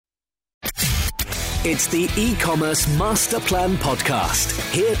It's the e-commerce master plan podcast,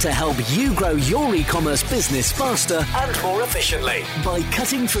 here to help you grow your e-commerce business faster and more efficiently by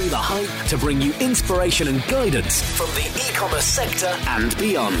cutting through the hype to bring you inspiration and guidance from the e-commerce sector and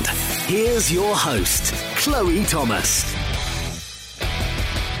beyond. Here's your host, Chloe Thomas.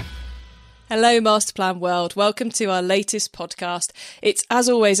 Hello, Masterplan World. Welcome to our latest podcast. It's, as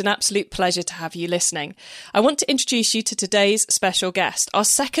always, an absolute pleasure to have you listening. I want to introduce you to today's special guest, our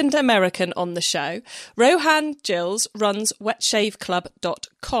second American on the show. Rohan Gilkes runs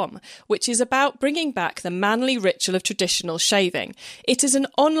wetshaveclub.com, which is about bringing back the manly ritual of traditional shaving. It is an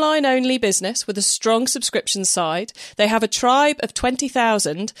online-only business with a strong subscription side. They have a tribe of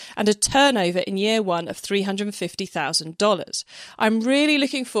 20,000 and a turnover in year one of $350,000. I'm really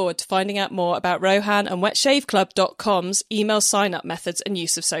looking forward to finding out more about Rohan and wetshaveclub.com's email sign-up methods and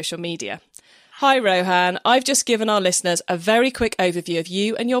use of social media. Hi Rohan, I've just given our listeners a very quick overview of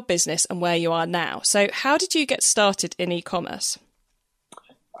you and your business and where you are now. So how did you get started in e-commerce?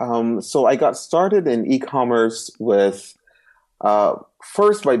 So I got started in e-commerce with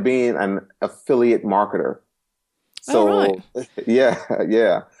first by being an affiliate marketer. So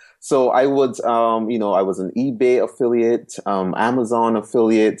yeah. So I was, I was an eBay affiliate, Amazon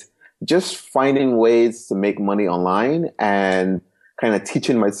affiliate, just finding ways to make money online and kind of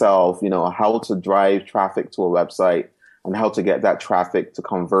teaching myself, how to drive traffic to a website and how to get that traffic to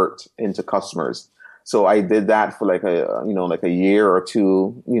convert into customers. So I did that for like a year or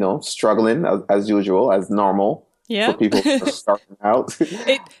two, struggling as usual, as normal. Yeah. For people who are starting out.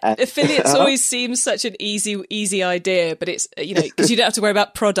 Affiliates always seems such an easy idea, but it's, because you don't have to worry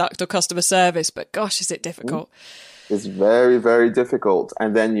about product or customer service, but gosh, is it difficult. It's very, very difficult.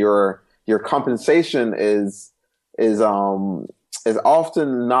 And then your compensation is often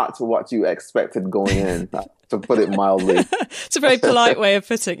not what you expected going in, to put it mildly. It's a very polite way of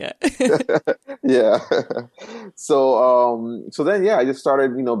putting it. Yeah. So then, I just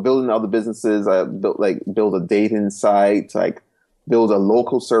started, building other businesses. I built a dating site, build a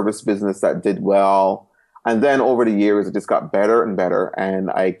local service business that did well. And then over the years, it just got better and better.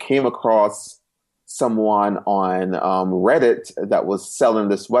 And I came across someone on Reddit that was selling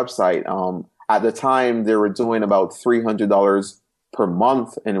this website. At the time, they were doing about $300 per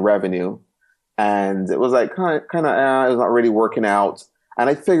month in revenue. And it was like it was not really working out. And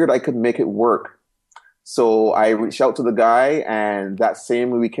I figured I could make it work. So I reached out to the guy, and that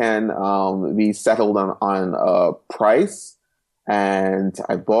same weekend, we settled on a price, and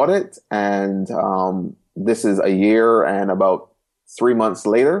I bought it. And this is a year and about 3 months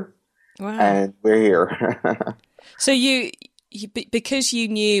later. Wow. And we're here. So you, because you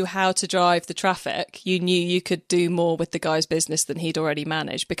knew how to drive the traffic, you knew you could do more with the guy's business than he'd already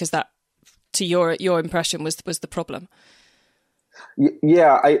managed, because that, to your impression, was the problem.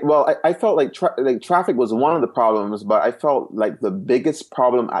 Yeah, I felt like traffic was one of the problems, but I felt like the biggest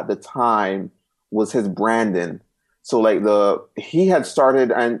problem at the time was his branding. So he had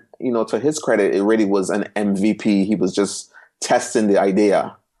started, and to his credit, it really was an MVP. He was just testing the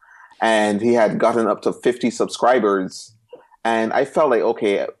idea. And he had gotten up to 50 subscribers. And I felt like,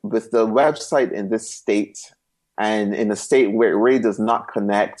 okay, with the website in this state and in a state where it really does not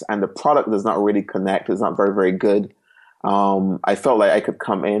connect and the product does not really connect, it's not very, very good. I felt like I could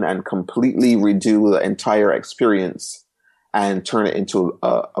come in and completely redo the entire experience and turn it into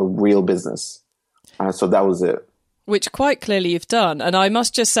a real business. So that was it. Which quite clearly you've done. And I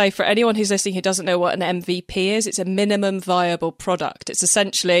must just say, for anyone who's listening who doesn't know what an MVP is, it's a minimum viable product. It's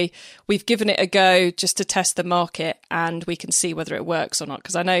essentially, we've given it a go just to test the market and we can see whether it works or not.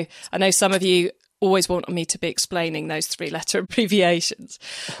 Because I know some of you always want me to be explaining those 3-letter abbreviations.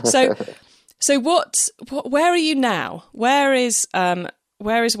 So where are you now? Where is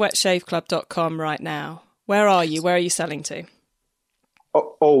wetshaveclub.com right now? Where are you? Where are you selling to?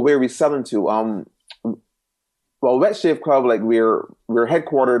 Where are we selling to? Well, Wet Shave Club, we're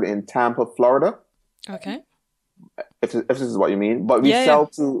headquartered in Tampa, Florida. Okay. If this is what you mean, but we sell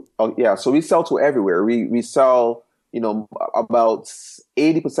to so we sell to everywhere. We sell, about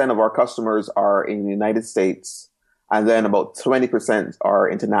 80% of our customers are in the United States, and then about 20% are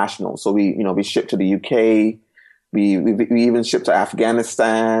international. So we ship to the UK. We even ship to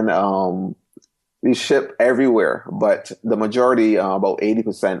Afghanistan. We ship everywhere, but the majority, about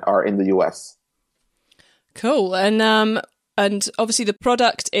 80%, are in the US. Cool. And obviously the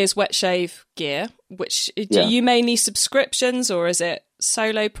product is wet shave gear, which do you mainly subscriptions or is it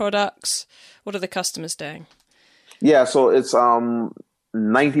solo products? What are the customers doing? Yeah, so it's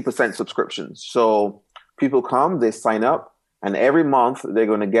 90% subscriptions. So people come, they sign up, and every month they're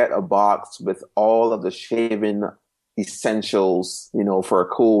going to get a box with all of the shaving essentials, for a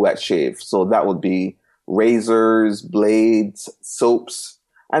cool wet shave. So that would be razors, blades, soaps.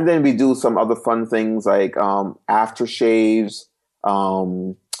 And then we do some other fun things like aftershaves,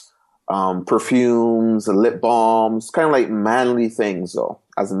 perfumes, lip balms, kind of like manly things, though,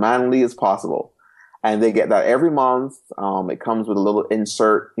 as manly as possible. And they get that every month. It comes with a little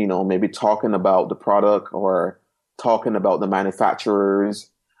insert, maybe talking about the product or talking about the manufacturers.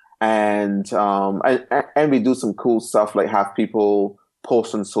 And we do some cool stuff like have people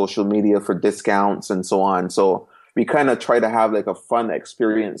post on social media for discounts and so on. So we kind of try to have like a fun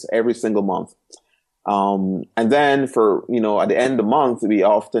experience every single month. And then for, at the end of the month, we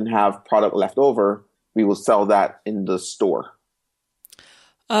often have product left over. We will sell that in the store.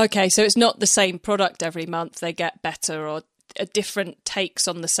 Okay, so it's not the same product every month. They get better or different takes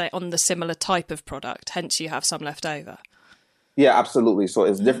on the similar type of product. Hence, you have some left over. Yeah, absolutely. So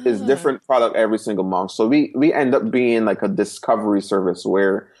it's different product every single month. So we end up being like a discovery service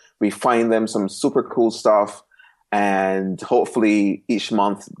where we find them some super cool stuff, and hopefully each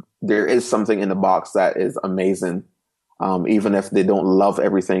month there is something in the box that is amazing, even if they don't love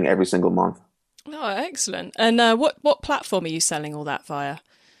everything every single month. Oh, excellent! And what platform are you selling all that via?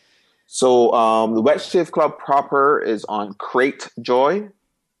 So the Wet Shave Club proper is on Crate Joy,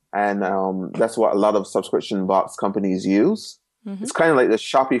 and that's what a lot of subscription box companies use. Mm-hmm. It's kind of like the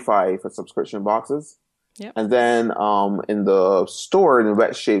Shopify for subscription boxes. Yep. And then in the store, in the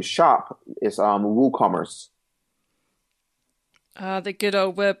Wet Shave shop, it's WooCommerce. The good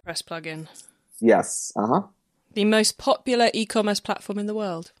old WordPress plugin. Yes. Uh-huh. The most popular e-commerce platform in the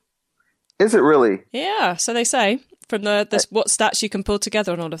world. Is it really? Yeah, so they say. From what stats you can pull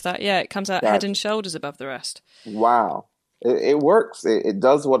together and all of that. Yeah, it comes out head and shoulders above the rest. Wow. It works. It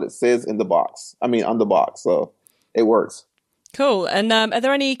does what it says in the box. I mean, on the box. So it works. Cool. And are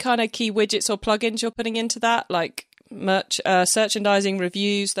there any kind of key widgets or plugins you're putting into that? Like merch, merchandising,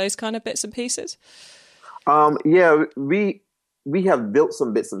 reviews, those kind of bits and pieces? Yeah, we have built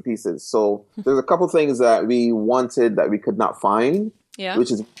some bits and pieces. So there's a couple things that we wanted that we could not find. Yeah.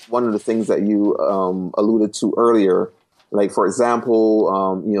 Which is one of the things that you alluded to earlier. Like, for example,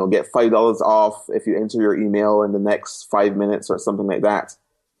 get $5 off if you enter your email in the next 5 minutes or something like that.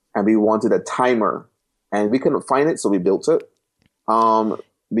 And we wanted a timer, and we couldn't find it, so we built it.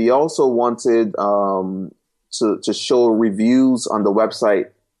 We also wanted to show reviews on the website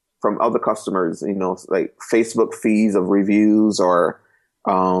from other customers, like Facebook feeds of reviews or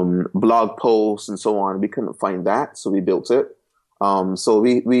blog posts and so on. We couldn't find that, so we built it. So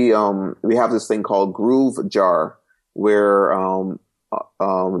we have this thing called Groove Jar where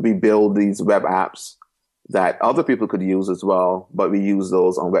we build these web apps that other people could use as well, but we use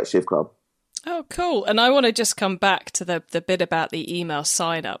those on Wet Shave Club. Oh, cool. And I want to just come back to the bit about the email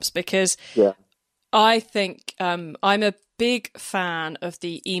signups because I think I'm a big fan of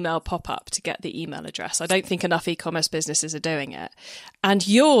the email pop-up to get the email address. I don't think enough e-commerce businesses are doing it. And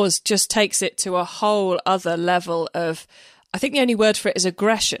yours just takes it to a whole other level of, I think the only word for it is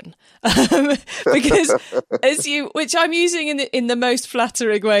aggression, because which I'm using in the most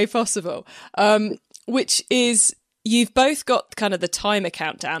flattering way possible, which is you've both got kind of the timer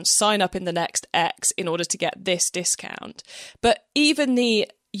countdown, sign up in the next X in order to get this discount. But even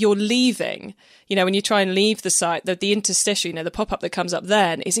you're leaving, when you try and leave the site, the interstitial, the pop-up that comes up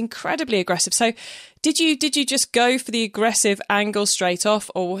then is incredibly aggressive. So did you just go for the aggressive angle straight off,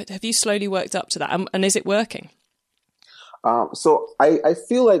 or have you slowly worked up to that? And is it working? So I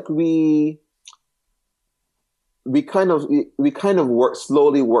feel like we kind of works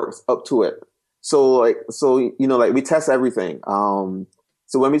up to it. So we test everything.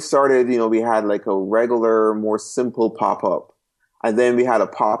 So when we started, we had like a regular, more simple pop-up, and then we had a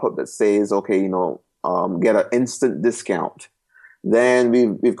pop-up that says, okay, get an instant discount. Then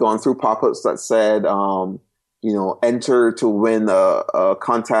we've gone through pop-ups that said, enter to win a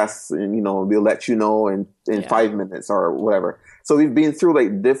contest, and, we'll let you know in 5 minutes or whatever. So we've been through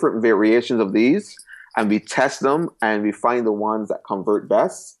like different variations of these, and we test them and we find the ones that convert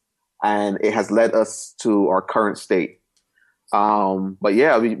best. And it has led us to our current state. But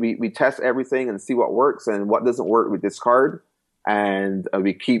yeah, we test everything and see what works, and what doesn't work, we discard. And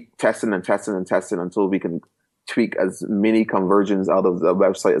we keep testing and testing and testing until we can tweak as many conversions out of the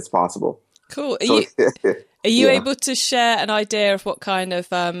website as possible. Cool. Are you able to share an idea of what kind of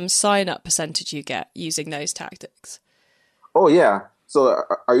sign-up percentage you get using those tactics? Oh, yeah. So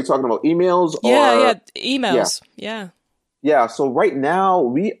are you talking about emails? Yeah, emails. Yeah. Yeah, so right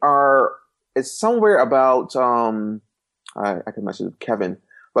now it's somewhere about, I can mention Kevin,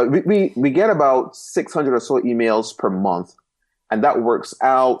 but we get about 600 or so emails per month. And that works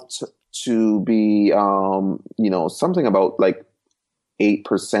out to be, something about like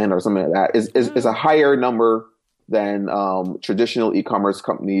 8% or something like that is a higher number than traditional e-commerce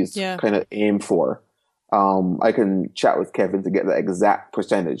companies kind of aim for. I can chat with Kevin to get the exact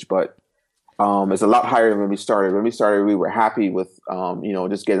percentage, but it's a lot higher than when we started. When we started, we were happy with,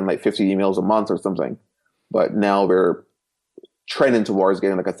 just getting like 50 emails a month or something. But now we're trending towards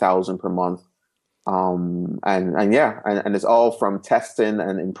getting like 1,000 per month. And it's all from testing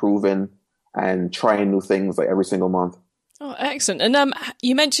and improving and trying new things like every single month. Oh, excellent. And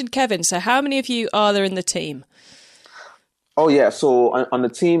you mentioned Kevin. So how many of you are there in the team? Oh, yeah. So on the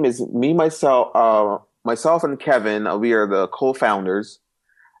team is me, myself and Kevin. We are the co-founders.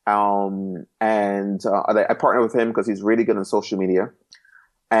 I partner with him because he's really good on social media.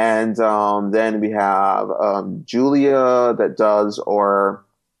 And then we have Julia that does our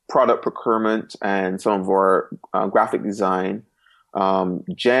product procurement and some of our graphic design.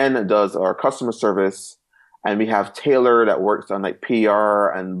 Jen does our customer service. And we have Taylor that works on like PR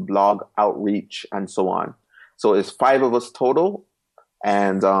and blog outreach and so on. So it's 5 of us total.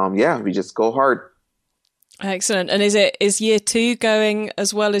 And we just go hard. Excellent. And is year 2 going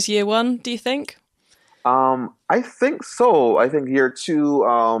as well as year 1, do you think? I think so. I think year 2,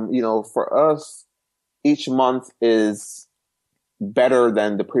 for us, each month is better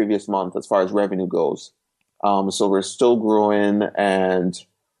than the previous month as far as revenue goes. So we're still growing, and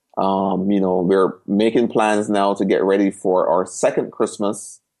we're making plans now to get ready for our second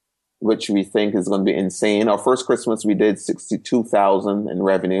Christmas, which we think is going to be insane. Our first Christmas, we did 62,000 in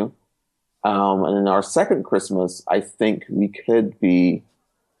revenue. And in our second Christmas, I think we could be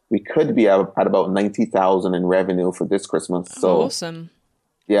at about 90,000 in revenue for this Christmas. So awesome.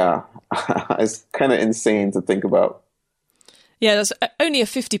 Yeah, it's kind of insane to think about. Yeah, that's only a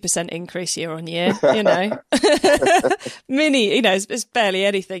 50% increase year on year, Mini, it's barely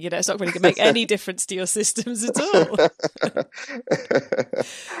anything, it's not really going to make any difference to your systems at all.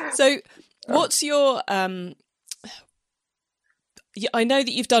 So what's your, I know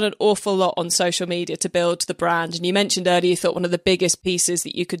that you've done an awful lot on social media to build the brand. And you mentioned earlier, you thought one of the biggest pieces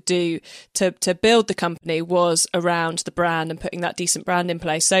that you could do to build the company was around the brand and putting that decent brand in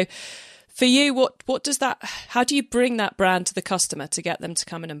place. So for you, what does that, how do you bring that brand to the customer to get them to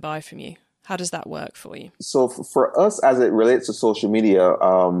come in and buy from you? How does that work for you? So for us, as it relates to social media,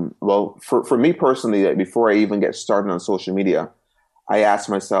 for me personally, like before I even get started on social media, I ask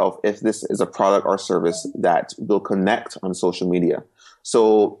myself if this is a product or service that will connect on social media.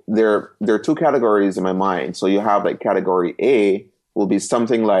 So there are 2 categories in my mind. So you have like category A will be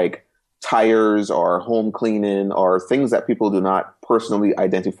something like tires or home cleaning or things that people do not personally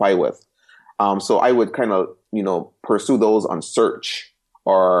identify with. So I would kind of, pursue those on search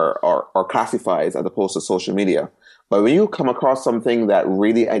or classifieds as opposed to social media. But when you come across something that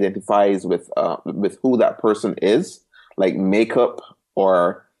really identifies with who that person is, like makeup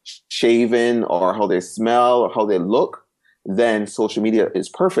or shaving or how they smell or how they look, then social media is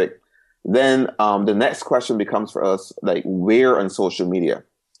perfect. Then the next question becomes for us, like, where on social media?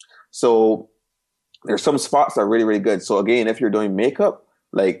 So there's some spots that are really, really good. So again, if you're doing makeup,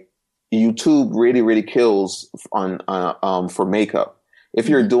 like YouTube really, really kills on for makeup. If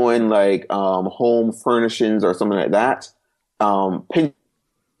you're doing like home furnishings or something like that, Pinterest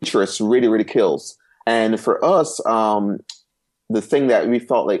really, really kills. And for us, the thing that we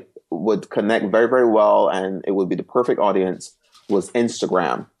felt like would connect very, very well and it would be the perfect audience was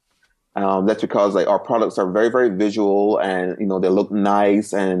Instagram. That's because like our products are very, very visual and, they look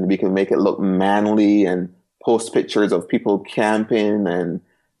nice and we can make it look manly and post pictures of people camping and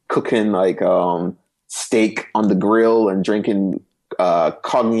cooking like steak on the grill and drinking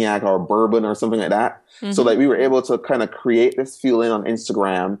cognac or bourbon or something like that. Mm-hmm. So like we were able to kind of create this feeling on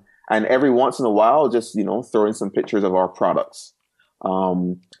Instagram and every once in a while just, throw in some pictures of our products.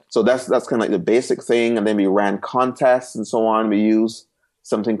 So that's kind of like the basic thing. And then we ran contests and so on. We used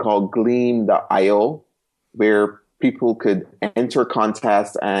something called Gleam.io where people could enter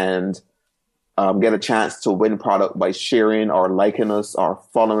contests and get a chance to win product by sharing or liking us or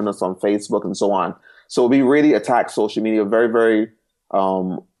following us on Facebook and so on. So we really attack social media very, very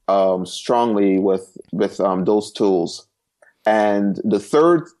strongly with those tools. And the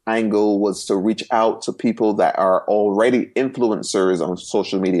third angle was to reach out to people that are already influencers on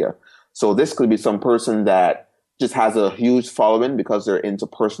social media. So this could be some person that just has a huge following because they're into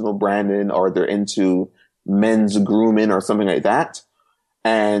personal branding or they're into men's grooming or something like that.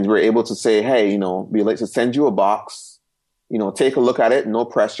 And we're able to say, hey, we'd like to send you a box, take a look at it, no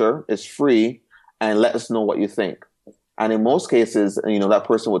pressure, it's free, and let us know what you think. And in most cases, that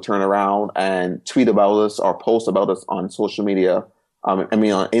person will turn around and tweet about us or post about us on social media on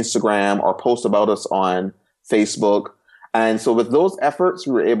Instagram, or post about us on Facebook. And so with those efforts,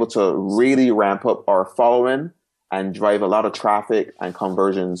 we were able to really ramp up our following and drive a lot of traffic and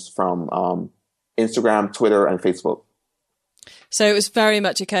conversions from Instagram, Twitter, and Facebook. So it was very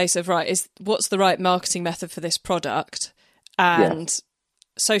much a case of, what's the right marketing method for this product? And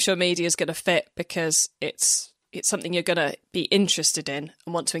social media is going to fit because it's something you're going to be interested in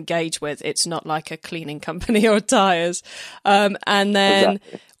and want to engage with. It's not like a cleaning company or tyres. And then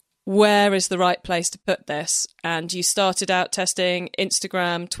exactly. Where is the right place to put this? And you started out testing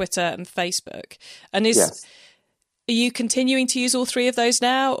Instagram, Twitter, and Facebook. And are you continuing to use all three of those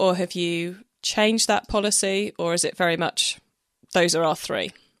now, or have you changed that policy, or is it very much those are our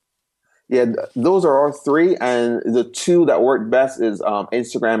three? Yeah, those are our three, and the two that work best is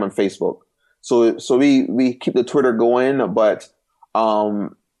Instagram and Facebook. So we keep the Twitter going, but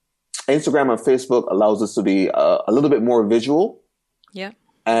Instagram and Facebook allows us to be a little bit more visual. Yeah.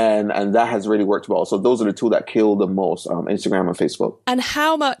 And that has really worked well. So those are the two that kill the most, Instagram and Facebook. And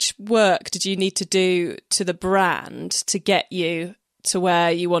how much work did you need to do to the brand to get you to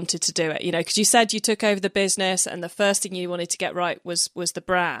where you wanted to do it? You know, because you said you took over the business and the first thing you wanted to get right was the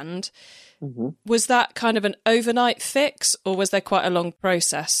brand. Mm-hmm. Was that kind of an overnight fix, or was there quite a long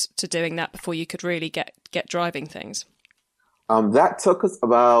process to doing that before you could really get driving things? That took us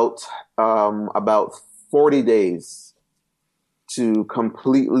about 40 days to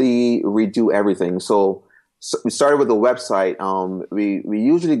completely redo everything. So we started with the website. We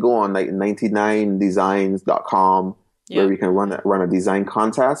usually go on like 99designs.com where we can run a design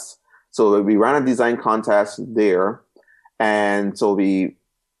contest. So we ran a design contest there. And so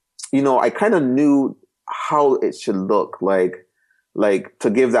I kind of knew how it should look like to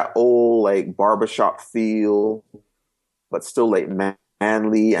give that old like barbershop feel, but still like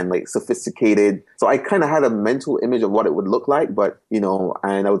manly and like sophisticated. So I kind of had a mental image of what it would look like, but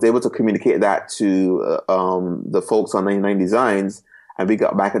and I was able to communicate that to the folks on 99 Designs, and we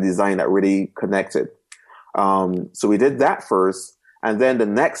got back a design that really connected. So we did that first, and then the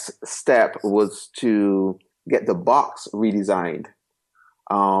next step was to get the box redesigned.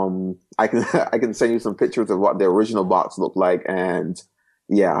 I can send you some pictures of what the original box looked like, and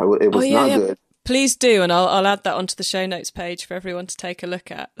it was not good. Please do, and I'll add that onto the show notes page for everyone to take a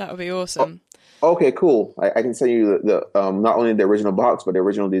look at. That would be awesome. Okay, cool. I can send you the not only the original box, but the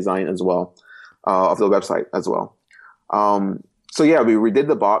original design as well, of the website as well. So we redid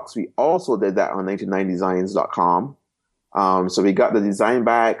the box. We also did that on 99designs.com. So we got the design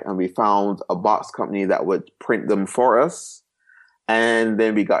back, and we found a box company that would print them for us. And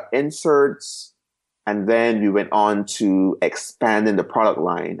then we got inserts. And then we went on to expanding the product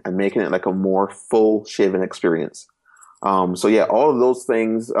line and making it like a more full shaven experience. All of those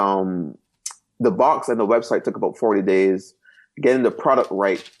things, the box and the website took about 40 days. Getting the product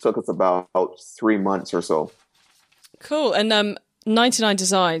right took us about 3 months or so. Cool. And 99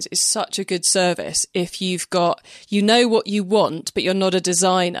 Designs is such a good service if you've got, what you want, but you're not a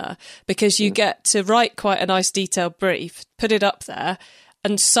designer, because you get to write quite a nice detailed brief, put it up there,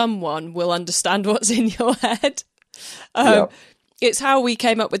 and someone will understand what's in your head. It's how we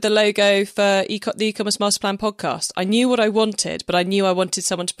came up with the logo for the E-commerce Master Plan podcast. I knew what I wanted, but I knew I wanted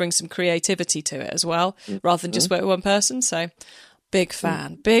someone to bring some creativity to it as well, rather than just work with one person. So big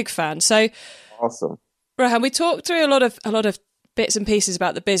fan. So awesome. Rohan, we talked through a lot of bits and pieces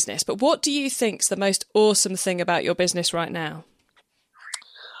about the business, but what do you think's the most awesome thing about your business right now?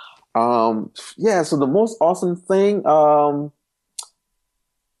 So the most awesome thing,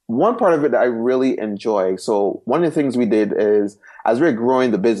 one part of it that I really enjoy. So one of the things we did is, as we were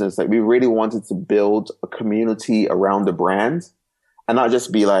growing the business, like we really wanted to build a community around the brand, and not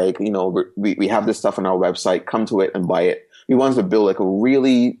just be like, we have this stuff on our website, come to it and buy it. We wanted to build like a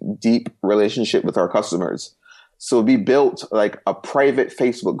really deep relationship with our customers. So we built like a private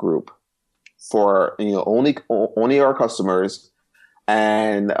Facebook group for, only our customers.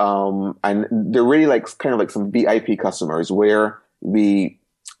 And they're really like kind of like some VIP customers where we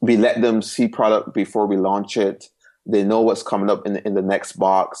let them see product before we launch it. They know what's coming up in the next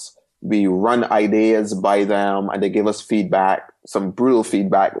box. We run ideas by them, and they give us feedback, some brutal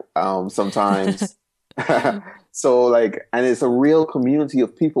feedback sometimes. So and it's a real community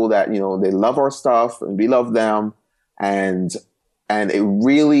of people that, they love our stuff and we love them. And it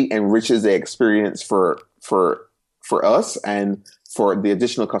really enriches the experience for us and for the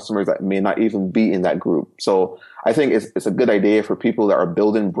additional customers that may not even be in that group. So I think it's a good idea for people that are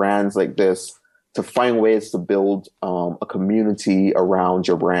building brands like this to find ways to build a community around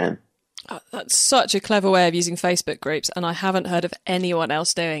your brand. Oh, that's such a clever way of using Facebook groups, and I haven't heard of anyone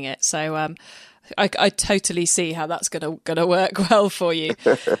else doing it. So I totally see how that's gonna work well for you.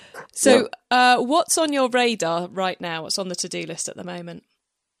 So, what's on your radar right now? What's on the to-do list at the moment?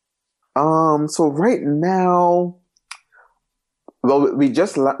 So right now, well, we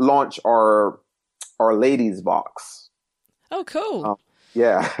just launched our ladies box. Oh, cool.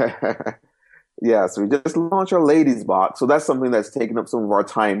 Yeah. Yeah, so we just launched our ladies box. So that's something that's taking up some of our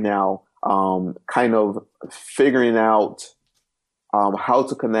time now. Kind of figuring out how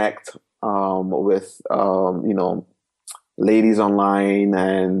to connect with ladies online,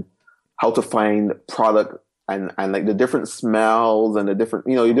 and how to find product, and like the different smells and the different,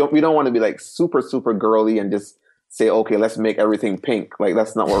 we don't want to be like super super girly and just say, okay, let's make everything pink. Like,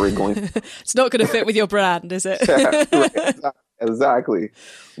 that's not where we're going. It's not going to fit with your brand, is it? Right, exactly.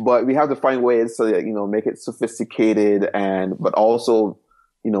 But we have to find ways so that, make it sophisticated, but also,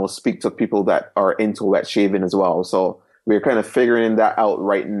 speak to people that are into wet shaving as well. So we're kind of figuring that out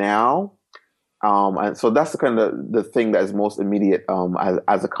right now. And so that's the kind of the thing that is most immediate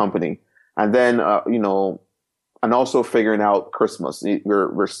as a company. And then, and also figuring out Christmas.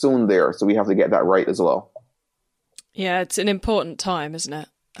 We're soon there, so we have to get that right as well. Yeah, it's an important time, isn't it?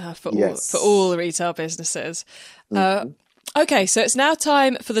 For Yes. all retail businesses. Okay, so it's now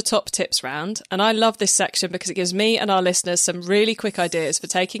time for the top tips round. And I love this section because it gives me and our listeners some really quick ideas for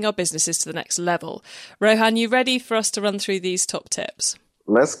taking our businesses to the next level. Rohan, you ready for us to run through these top tips?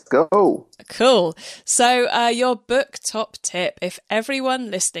 Let's go. Cool. So your book top tip: if everyone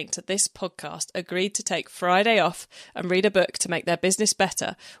listening to this podcast agreed to take Friday off and read a book to make their business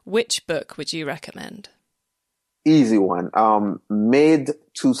better, which book would you recommend? Easy one. Made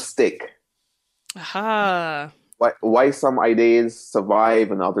to Stick. Aha. Why some ideas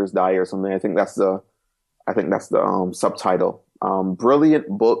survive and others die, or something. I think that's the subtitle. Brilliant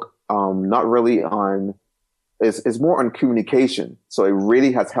book. Not really on. It's more on communication. So it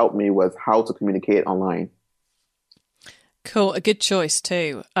really has helped me with how to communicate online. Cool. A good choice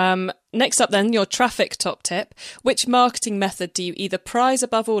too. Next up then, your traffic top tip. Which marketing method do you either prize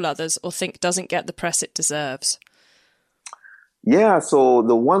above all others or think doesn't get the press it deserves? Yeah, so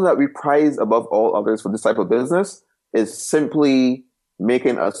the one that we prize above all others for this type of business is simply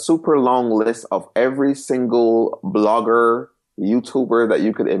making a super long list of every single blogger, YouTuber that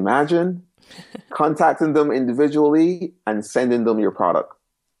you could imagine, contacting them individually and sending them your product.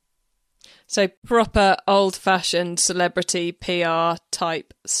 So proper old-fashioned celebrity PR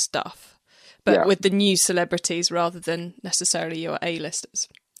type stuff, but with the new celebrities rather than necessarily your A-listers.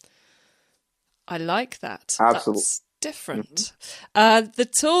 I like that. Absolutely. That's different. The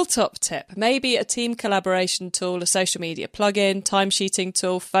tool top tip: maybe a team collaboration tool, a social media plugin, timesheeting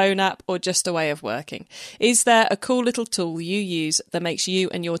tool, phone app, or just a way of working. Is there a cool little tool you use that makes you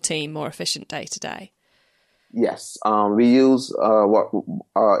and your team more efficient day to day? Yes, we use what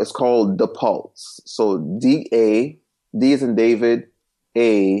it's called the Pulse. So D is in David,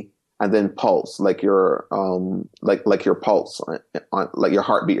 A, and then Pulse, like your like your pulse on like your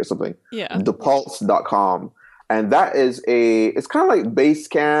heartbeat or something. Yeah. Thepulse.com. And that is it's kind of like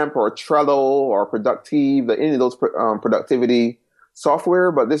Basecamp or Trello or Productive, any of those productivity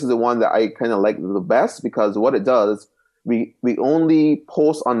software. But this is the one that I kind of like the best, because what it does, we only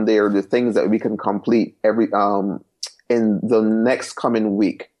post on there the things that we can complete every in the next coming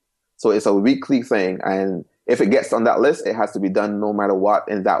week. So it's a weekly thing, and if it gets on that list, it has to be done no matter what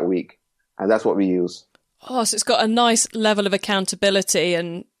in that week, and that's what we use. Oh, so it's got a nice level of accountability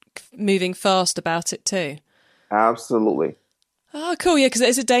and moving fast about it too. Absolutely. Oh, cool. Yeah, because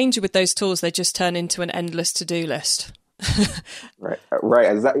there's a danger with those tools; they just turn into an endless to-do list.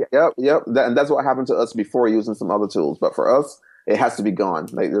 Right. Exactly. Yep. And that's what happened to us before using some other tools. But for us, it has to be gone.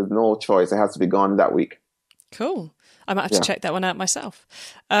 Like, there's no choice. It has to be gone that week. Cool. I might have to check that one out myself.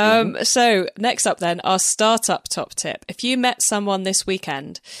 So next up then, our startup top tip. If you met someone this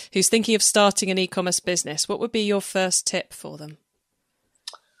weekend who's thinking of starting an e-commerce business, what would be your first tip for them?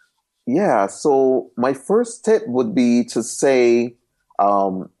 Yeah. So my first tip would be to say,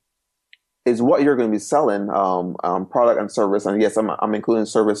 is what you're going to be selling, product and service. And yes, I'm including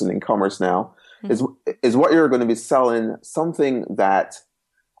service and e-commerce now. Is what you're going to be selling something that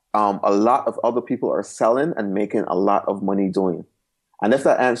a lot of other people are selling and making a lot of money doing? And if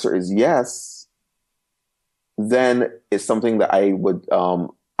that answer is yes, then it's something that I would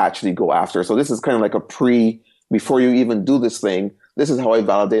actually go after. So this is kind of like before you even do this thing, this is how I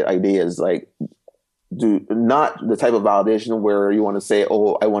validate ideas. Like, do not the type of validation where you want to say,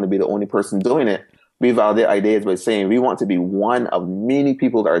 oh, I want to be the only person doing it. We validate ideas by saying we want to be one of many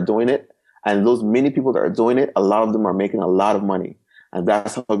people that are doing it. And those many people that are doing it, a lot of them are making a lot of money. And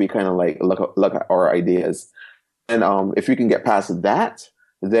that's how we kind of like look at our ideas. And if you can get past that,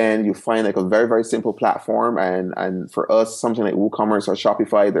 then you find like a very, very simple platform. And for us, something like WooCommerce or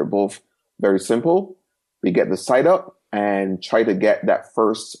Shopify, they're both very simple. We get the site up and try to get that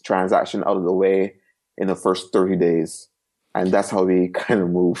first transaction out of the way in the first 30 days. And that's how we kind of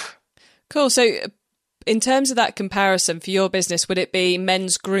move. Cool. So in terms of that comparison for your business, would it be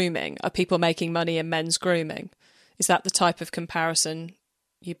men's grooming? Are people making money in men's grooming? Is that the type of comparison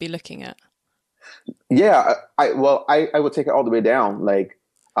you'd be looking at? Yeah, I would take it all the way down. Like,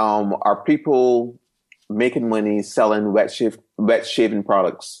 are people making money selling wet shaving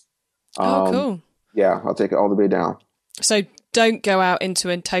products? Cool. Yeah, I'll take it all the way down. So don't go out into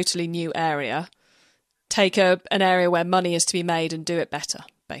a totally new area. Take an area where money is to be made and do it better,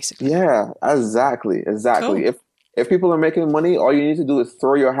 basically. Yeah, exactly. Cool. If people are making money, all you need to do is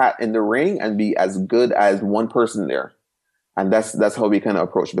throw your hat in the ring and be as good as one person there. And that's how we kind of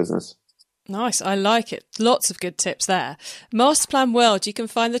approach business. Nice. I like it. Lots of good tips there. Masterplan World, you can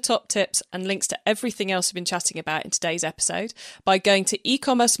find the top tips and links to everything else we've been chatting about in today's episode by going to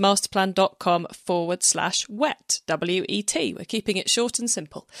ecommercemasterplan.com/wet, W-E-T. We're keeping it short and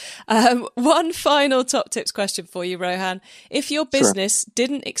simple. One final top tips question for you, Rohan. If your business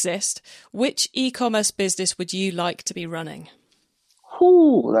didn't exist, which e-commerce business would you like to be running?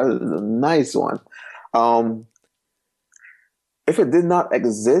 Ooh, that is a nice one. If it did not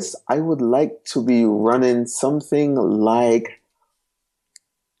exist, I would like to be running something like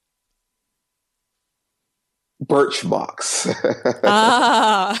Birchbox.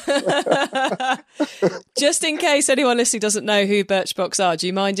 Just in case anyone listening doesn't know who Birchbox are, do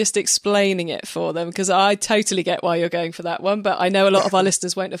you mind just explaining it for them? Because I totally get why you're going for that one, but I know a lot of our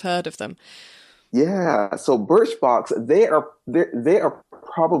listeners won't have heard of them. Yeah, so Birchbox, they are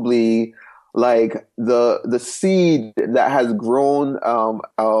probably like the seed that has grown all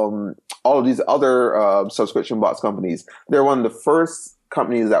of these other subscription box companies. They're one of the first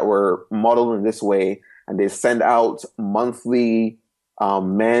companies that were modeled in this way, and they send out monthly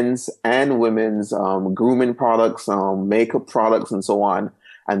men's and women's grooming products, makeup products, and so on.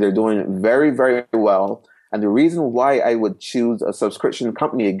 And they're doing very, very well. And the reason why I would choose a subscription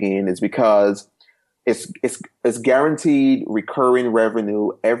company again is because it's guaranteed recurring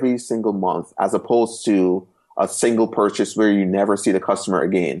revenue every single month, as opposed to a single purchase where you never see the customer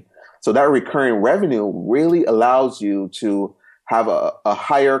again. So that recurring revenue really allows you to have a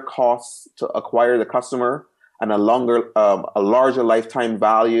higher cost to acquire the customer and a larger lifetime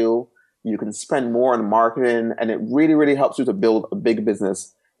value. You can spend more on marketing, and it really, really helps you to build a big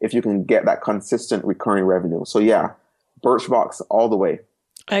business if you can get that consistent recurring revenue. So yeah, Birchbox all the way.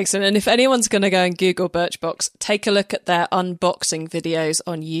 Excellent. And if anyone's going to go and Google Birchbox, take a look at their unboxing videos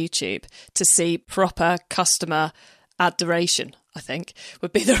on YouTube to see proper customer adoration, I think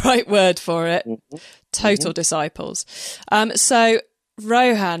would be the right word for it. Mm-hmm. Total disciples. So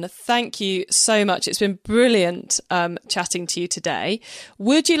Rohan, thank you so much. It's been brilliant chatting to you today.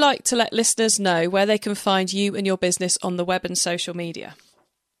 Would you like to let listeners know where they can find you and your business on the web and social media?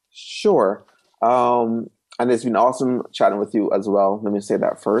 Sure. And it's been awesome chatting with you as well. Let me say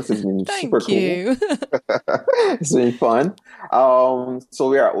that first. It's been super cool. It's been fun. So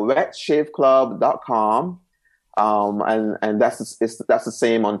we are at wetshaveclub.com. And that's the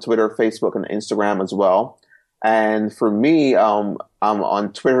same on Twitter, Facebook, and Instagram as well. And for me, I'm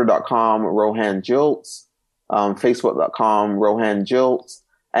on twitter.com, Rohan Gilkes, facebook.com, Rohan Gilkes,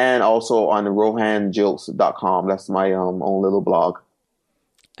 and also on rohangilkes.com. That's my own little blog.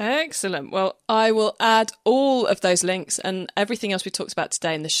 Excellent. Well, I will add all of those links and everything else we talked about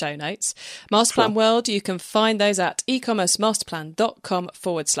today in the show notes. Masterplan World, you can find those at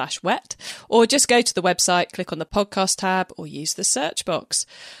ecommercemasterplan.com/wet, or just go to the website, click on the podcast tab, or use the search box.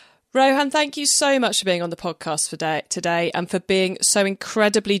 Rohan, thank you so much for being on the podcast today and for being so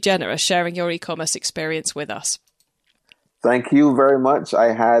incredibly generous sharing your e-commerce experience with us. Thank you very much.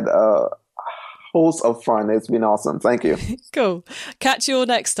 I had host of fun. It's been awesome. Thank you. Cool. Catch you all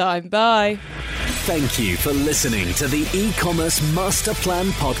next time. Bye. Thank you for listening to the E-commerce Master Plan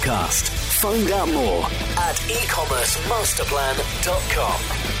podcast. Find out more at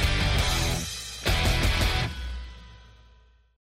ecommercemasterplan.com.